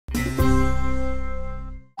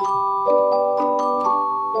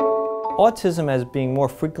autism as being more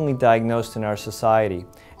frequently diagnosed in our society,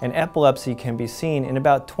 and epilepsy can be seen in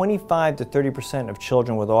about 25 to 30% of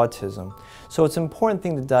children with autism. So it's an important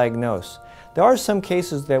thing to diagnose. There are some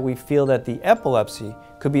cases that we feel that the epilepsy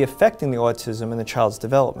could be affecting the autism in the child's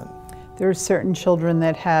development. There are certain children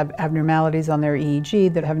that have abnormalities on their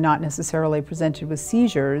EEG that have not necessarily presented with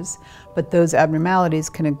seizures, but those abnormalities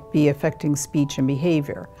can be affecting speech and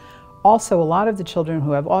behavior. Also, a lot of the children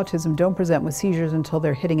who have autism don't present with seizures until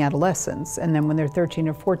they're hitting adolescence, and then when they're 13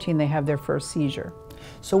 or 14 they have their first seizure.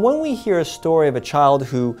 So when we hear a story of a child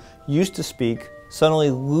who used to speak, suddenly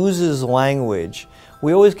loses language,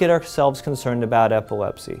 we always get ourselves concerned about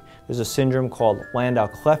epilepsy. There's a syndrome called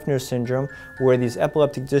Landau-Kleffner Syndrome where these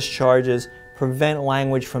epileptic discharges prevent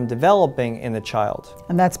language from developing in the child.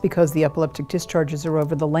 And that's because the epileptic discharges are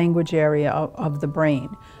over the language area of the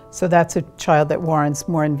brain. So that's a child that warrants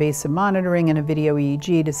more invasive monitoring and a video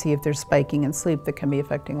EEG to see if there's spiking in sleep that can be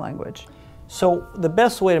affecting language. So the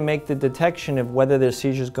best way to make the detection of whether there's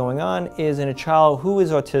seizures going on is in a child who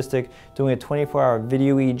is autistic, doing a 24-hour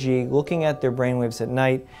video EEG, looking at their brainwaves at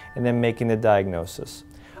night, and then making the diagnosis.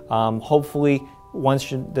 Hopefully, once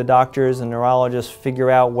the doctors and neurologists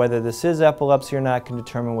figure out whether this is epilepsy or not, can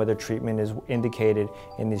determine whether treatment is indicated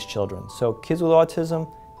in these children. So kids with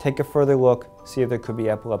autism, take a further look, see if there could be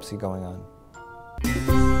epilepsy going on.